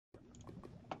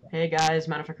Hey guys,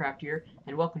 Craft here,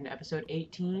 and welcome to episode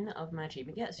 18 of my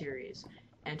Achievement Get series.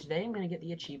 And today I'm going to get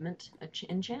the achievement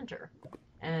Enchanter.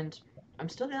 And I'm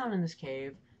still down in this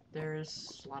cave.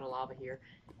 There's a lot of lava here.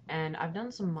 And I've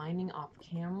done some mining off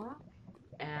camera,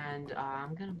 and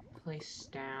I'm going to place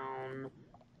down...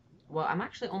 Well, I'm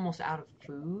actually almost out of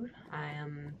food. I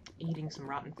am eating some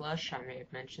rotten flesh. I may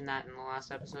have mentioned that in the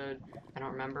last episode. I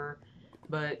don't remember.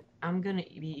 But I'm going to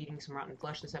be eating some rotten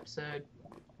flesh this episode.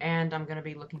 And I'm going to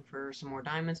be looking for some more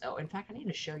diamonds. Oh, in fact, I need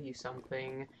to show you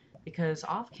something, because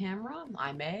off camera,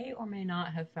 I may or may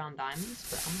not have found diamonds,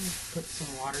 but I'm going to put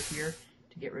some water here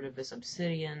to get rid of this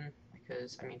obsidian,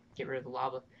 because, get rid of the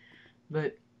lava.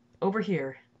 But over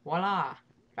here, voila,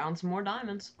 found some more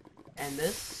diamonds. And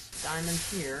this diamond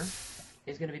here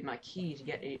is going to be my key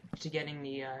to getting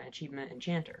the achievement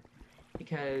Enchanter,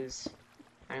 because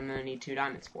I'm going to need 2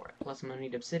 diamonds for it. Plus, I'm going to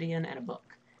need obsidian and a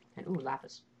book. And, ooh,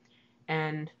 lapis.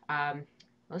 And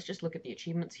let's just look at the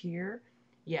achievements here.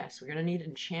 Yes, we're gonna need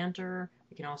Enchanter.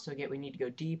 We need to go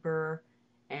deeper,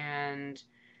 and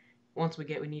once we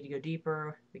need to go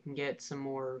deeper, we can get some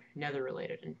more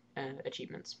Nether-related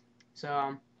achievements.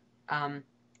 So, I'm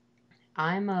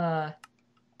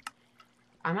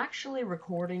actually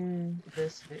recording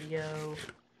this video,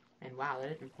 and wow,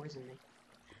 that didn't poison me.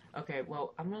 Okay,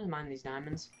 well, I'm gonna mine these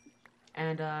diamonds,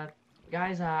 and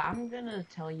guys, I'm gonna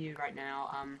tell you right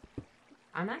now,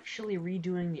 I'm actually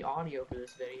redoing the audio for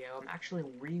this video. I'm actually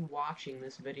re-watching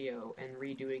this video and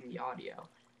redoing the audio.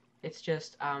 It's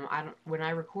just, when I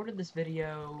recorded this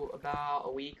video about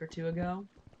a week or 2 ago,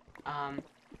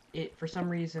 for some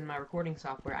reason, my recording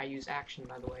software, I use Action,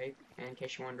 by the way, in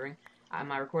case you're wondering,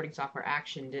 my recording software,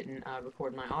 Action, didn't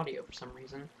record my audio for some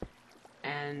reason,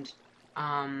 and,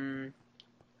 I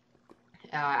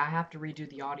have to redo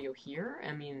the audio here.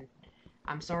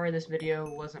 I'm sorry this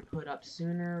video wasn't put up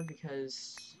sooner,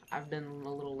 because I've been a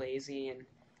little lazy and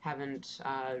haven't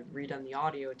redone the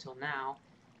audio until now.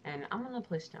 And I'm going to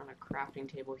place down a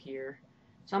crafting table here.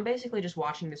 So I'm basically just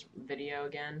watching this video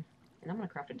again, and I'm going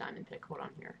to craft a diamond pick. Hold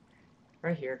on here.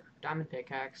 Right here. Diamond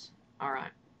pickaxe.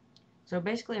 Alright. So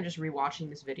basically I'm just rewatching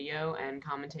this video and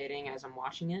commentating as I'm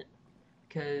watching it,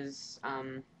 because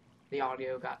the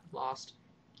audio got lost.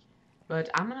 But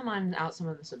I'm going to mine out some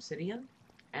of this obsidian.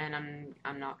 And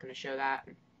I'm not going to show that.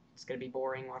 It's going to be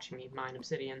boring watching me mine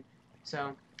obsidian.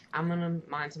 So I'm going to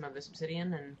mine some of this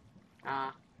obsidian, and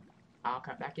I'll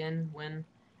cut back in when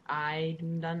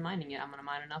I'm done mining it. I'm going to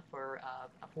mine enough for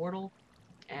a portal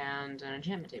and an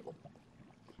enchantment table.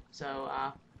 So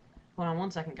hold on one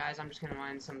second, guys. I'm just going to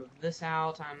mine some of this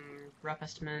out. I'm rough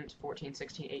estimate 14,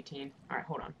 16, 18. Alright,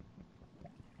 hold on.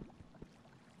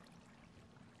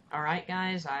 Alright,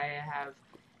 guys, I have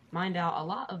mined out a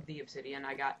lot of the obsidian.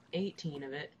 I got 18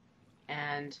 of it,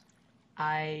 and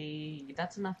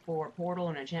that's enough for a portal,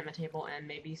 an enchantment table, and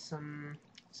maybe some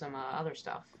other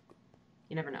stuff.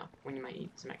 You never know when you might need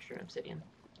some extra obsidian.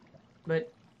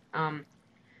 But I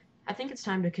think it's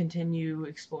time to continue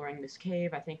exploring this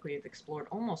cave. I think we've explored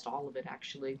almost all of it,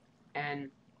 actually, and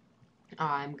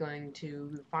I'm going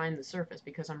to find the surface,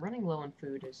 because I'm running low on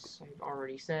food, as I've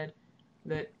already said.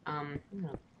 But I'm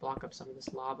gonna block up some of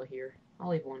this lava here. I'll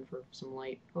leave one for some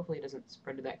light. Hopefully it doesn't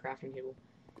spread to that crafting table.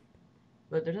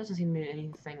 But there doesn't seem to be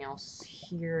anything else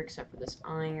here except for this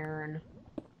iron,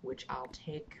 which I'll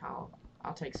take.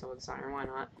 I'll take some of this iron, why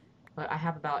not? But I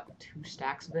have about 2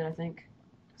 stacks of it, I think.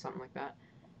 Something like that.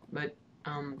 But,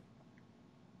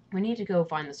 we need to go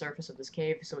find the surface of this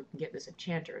cave so we can get this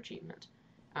Enchanter achievement.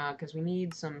 Because we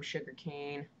need some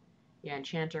sugarcane. Yeah,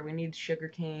 Enchanter, we need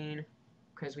sugarcane,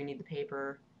 because we need the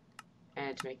paper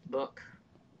and to make the book.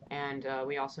 And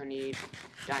we also need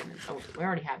diamonds. Oh, we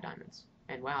already have diamonds.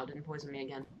 And wow, didn't poison me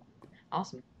again.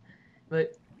 Awesome.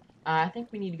 But I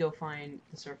think we need to go find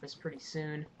the surface pretty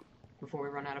soon before we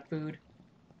run out of food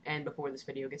and before this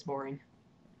video gets boring.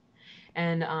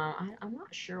 And I'm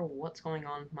not sure what's going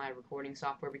on with my recording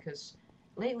software, because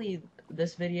lately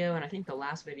this video, and I think the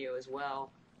last video as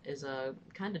well, is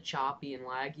kind of choppy and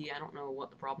laggy. I don't know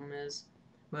what the problem is,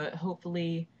 but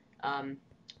hopefully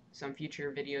some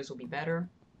future videos will be better.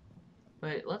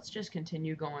 But let's just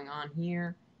continue going on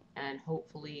here and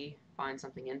hopefully find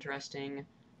something interesting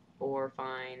or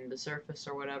find the surface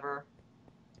or whatever.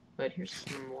 But here's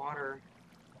some water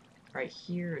right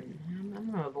here, and I'm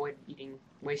going to avoid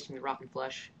wasting the rotten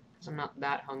flesh, because I'm not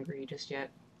that hungry just yet.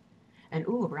 And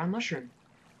ooh, a brown mushroom.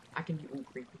 I can ooh,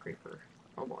 creeper.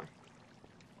 Oh boy.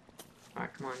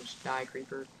 Alright, come on, just die,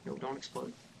 creeper. No, don't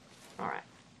explode. Alright.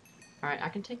 Alright, I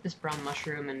can take this brown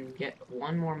mushroom and get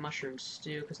 1 more mushroom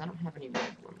stew, because I don't have any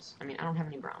red ones. I don't have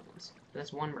any brown ones. But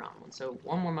that's 1 brown one. So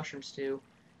 1 more mushroom stew,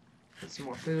 and some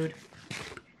more food.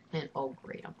 And, oh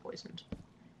great, I'm poisoned.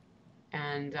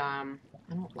 And, I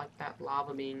don't like that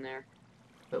lava being there.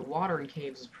 But water in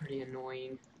caves is pretty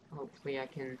annoying. Hopefully I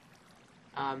can,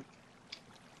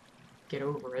 get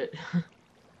over it.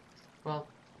 Well,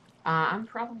 I'm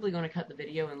probably going to cut the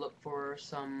video and look for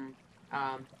some,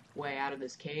 way out of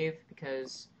this cave,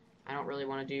 because I don't really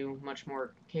want to do much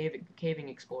more caving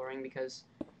exploring, because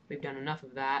we've done enough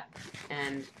of that.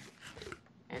 And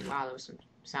wow, there was some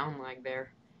sound lag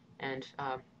there. And,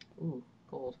 ooh,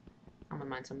 gold. I'm gonna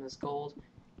mine some of this gold.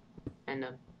 And,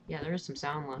 yeah, there is some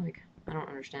sound lag. I don't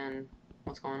understand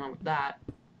what's going on with that.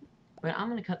 But I'm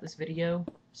gonna cut this video,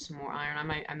 some more iron.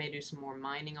 I may do some more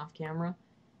mining off camera.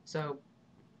 So,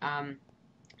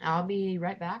 I'll be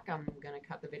right back. I'm gonna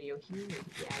cut the video here.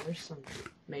 Yeah, there's some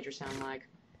major sound lag.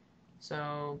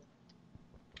 So,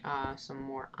 some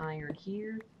more iron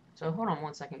here. So hold on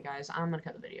one second, guys. I'm gonna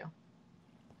cut the video.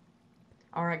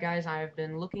 Alright, guys, I've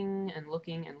been looking and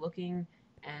looking and looking,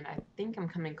 and I think I'm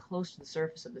coming close to the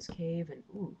surface of this cave, and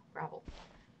ooh, gravel.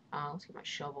 Let's get my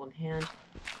shovel in hand.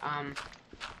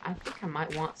 I think I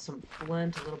might want some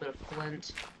flint, a little bit of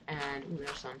flint, and ooh,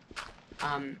 there's some.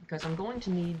 Because I'm going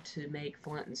to need to make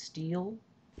flint and steel.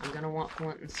 I'm gonna want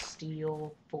flint and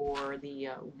steel for the,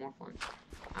 more flint.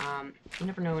 You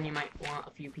never know when you might want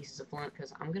a few pieces of flint,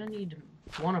 because I'm gonna need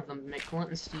one of them to make flint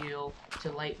and steel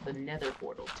to light the nether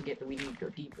portal to get the We Need to Go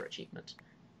Deeper achievement.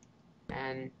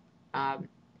 And,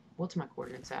 what's my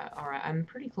coordinates at? Alright, I'm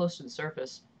pretty close to the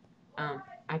surface.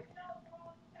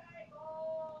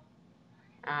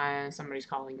 Somebody's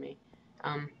calling me.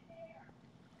 I'm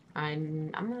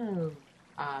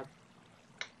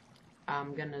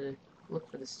gonna look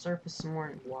for the surface some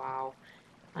more. Wow,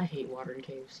 I hate water in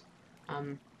caves.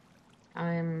 I'm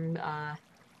down.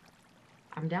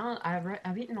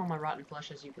 I've eaten all my rotten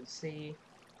flesh, as you can see.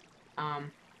 So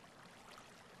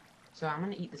I'm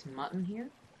gonna eat this mutton here.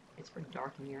 It's pretty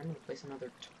dark in here. I'm gonna place another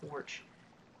torch.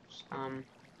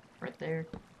 Right there.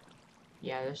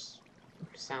 Yeah, there's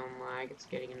sound lag. It's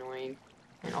getting annoying.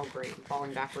 And oh great, I'm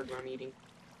falling backward when I'm eating.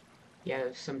 Yeah,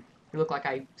 there's some. It looked like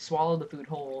I swallowed the food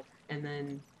whole and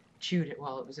then chewed it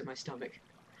while it was in my stomach.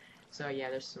 So yeah,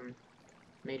 there's some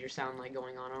major sound lag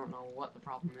going on. I don't know what the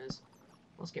problem is.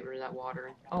 Let's get rid of that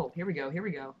water. Oh, here we go. Here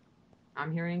we go.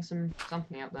 I'm hearing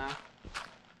something out there.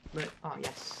 But oh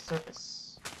yes,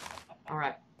 surface. All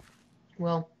right.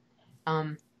 Well,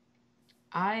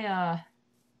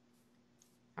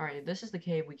 Alright, this is the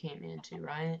cave we came into,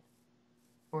 right?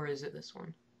 Or is it this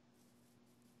one?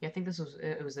 Yeah, I think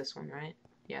it was this one, right?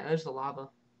 Yeah, there's the lava.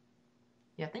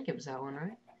 Yeah, I think it was that one,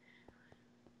 right?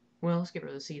 Well, let's get rid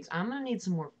of the seeds. I'm gonna need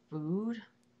some more food,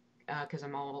 because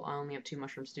I only have 2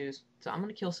 mushroom stews. So I'm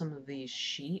gonna kill some of these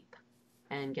sheep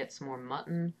and get some more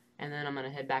mutton, and then I'm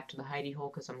gonna head back to the hidey hole,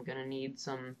 because I'm gonna need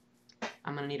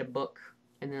a book,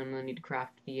 and then I'm gonna need to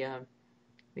craft the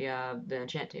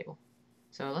enchant table.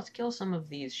 So let's kill some of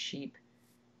these sheep,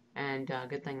 and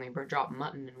good thing they dropped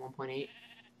mutton in 1.8.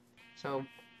 So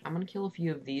I'm gonna kill a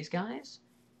few of these guys,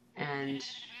 and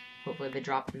hopefully they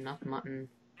drop enough mutton.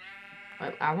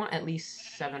 I want at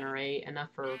least 7 or 8, enough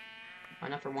for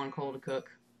 1 coal to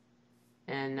cook.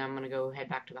 And I'm gonna go head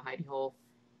back to the hidey hole.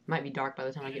 It might be dark by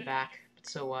the time I get back, but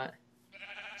so what?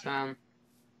 So I'm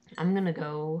gonna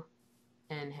go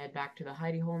and head back to the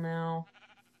hidey hole now.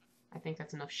 I think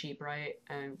that's enough sheep, right?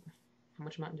 And how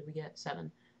much mutton did we get?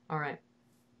 7. Alright.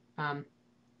 I'm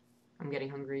getting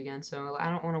hungry again, so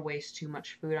I don't want to waste too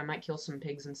much food. I might kill some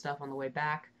pigs and stuff on the way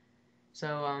back.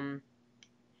 So,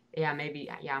 yeah,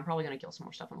 I'm probably going to kill some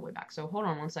more stuff on the way back. So, hold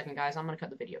on one second, guys. I'm going to cut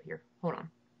the video here. Hold on.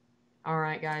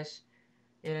 Alright, guys.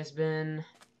 It has been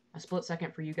a split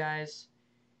second for you guys,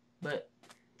 but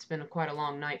it's been quite a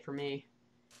long night for me.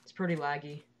 It's pretty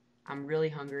laggy. I'm really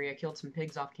hungry. I killed some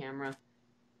pigs off camera.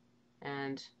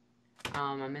 And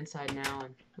I'm inside now,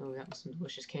 and oh, that was some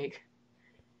delicious cake.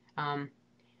 I'm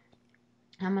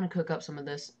gonna cook up some of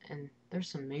this, and there's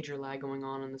some major lag going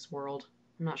on in this world.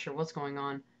 I'm not sure what's going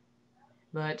on,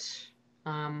 but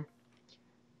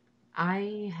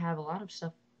I have a lot of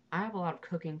stuff. I have a lot of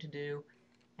cooking to do,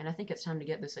 and I think it's time to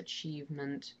get this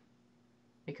achievement,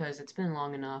 because it's been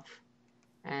long enough,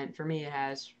 and for me it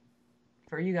has.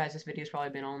 For you guys, this video's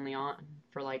probably been only on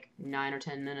for like 9 or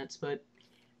 10 minutes, but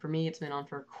for me, it's been on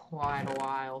for quite a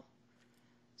while.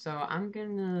 So I'm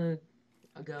gonna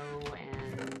go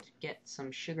and get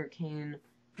some sugarcane.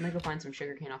 I'm gonna go find some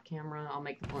sugarcane off camera. I'll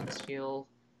make the flint and steel.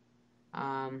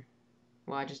 Well,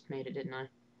 I just made it, didn't I?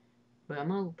 But I'm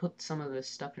gonna put some of this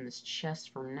stuff in this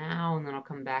chest for now, and then I'll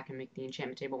come back and make the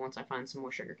enchantment table once I find some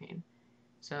more sugarcane.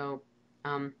 So,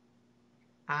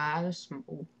 there's some,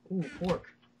 ooh, pork.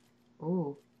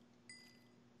 Ooh.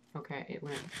 Okay, it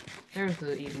went. There's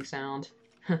the eating sound.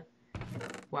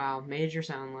 Wow, major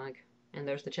sound lag. And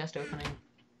there's the chest opening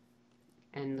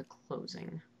and the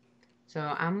closing. So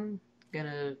I'm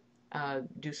gonna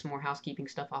do some more housekeeping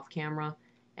stuff off camera,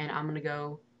 and I'm gonna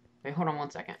go. Wait, hold on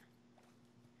one second.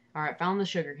 All right, found the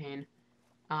sugarcane.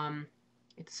 The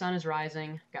sun is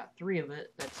rising. Got 3 of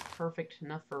it. That's perfect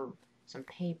enough for some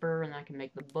paper, and I can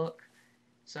make the book.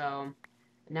 So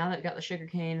now that I got the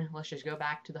sugarcane, let's just go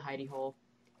back to the hidey hole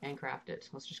and craft it.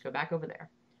 Let's just go back over there.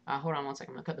 Hold on one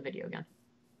second. I'm gonna cut the video again.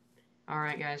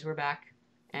 Alright guys, we're back.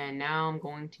 And now I'm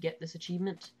going to get this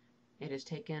achievement. It has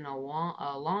taken a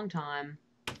long time.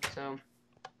 So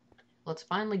let's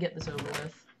finally get this over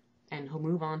with. And he'll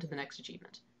move on to the next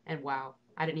achievement. And wow,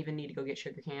 I didn't even need to go get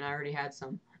sugarcane. I already had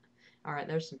some. Alright,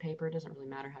 there's some paper. It doesn't really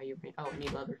matter how you... Oh, I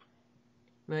need leather.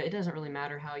 But it doesn't really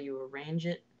matter how you arrange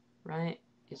it, right?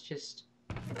 It's just...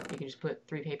 You can just put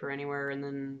 3 paper anywhere, and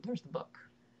then there's the book.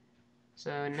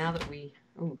 So now that we...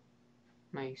 Ooh,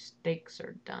 my steaks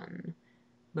are done.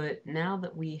 But now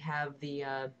that we have the...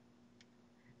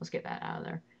 let's get that out of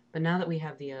there. But now that we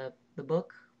have the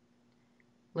book,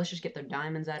 let's just get the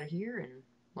diamonds out of here, and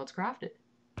let's craft it.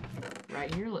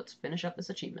 Right here, let's finish up this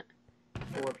achievement.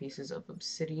 4 pieces of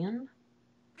obsidian,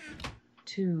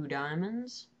 2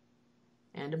 diamonds,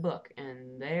 and a book.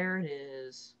 And there it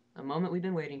is. The moment we've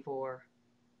been waiting for.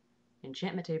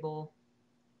 Enchantment table.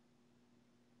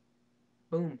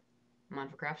 Boom.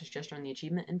 Mind for Craft is just on the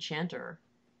achievement Enchanter.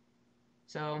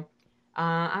 So,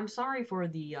 I'm sorry for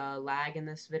the lag in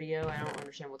this video. I don't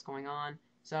understand what's going on.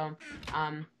 So,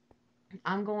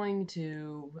 I'm going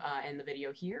to end the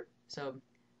video here. So,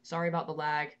 sorry about the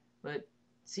lag, but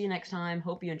see you next time.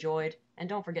 Hope you enjoyed. And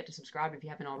don't forget to subscribe if you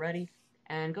haven't already.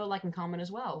 And go like and comment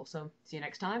as well. So, see you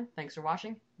next time. Thanks for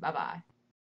watching. Bye-bye.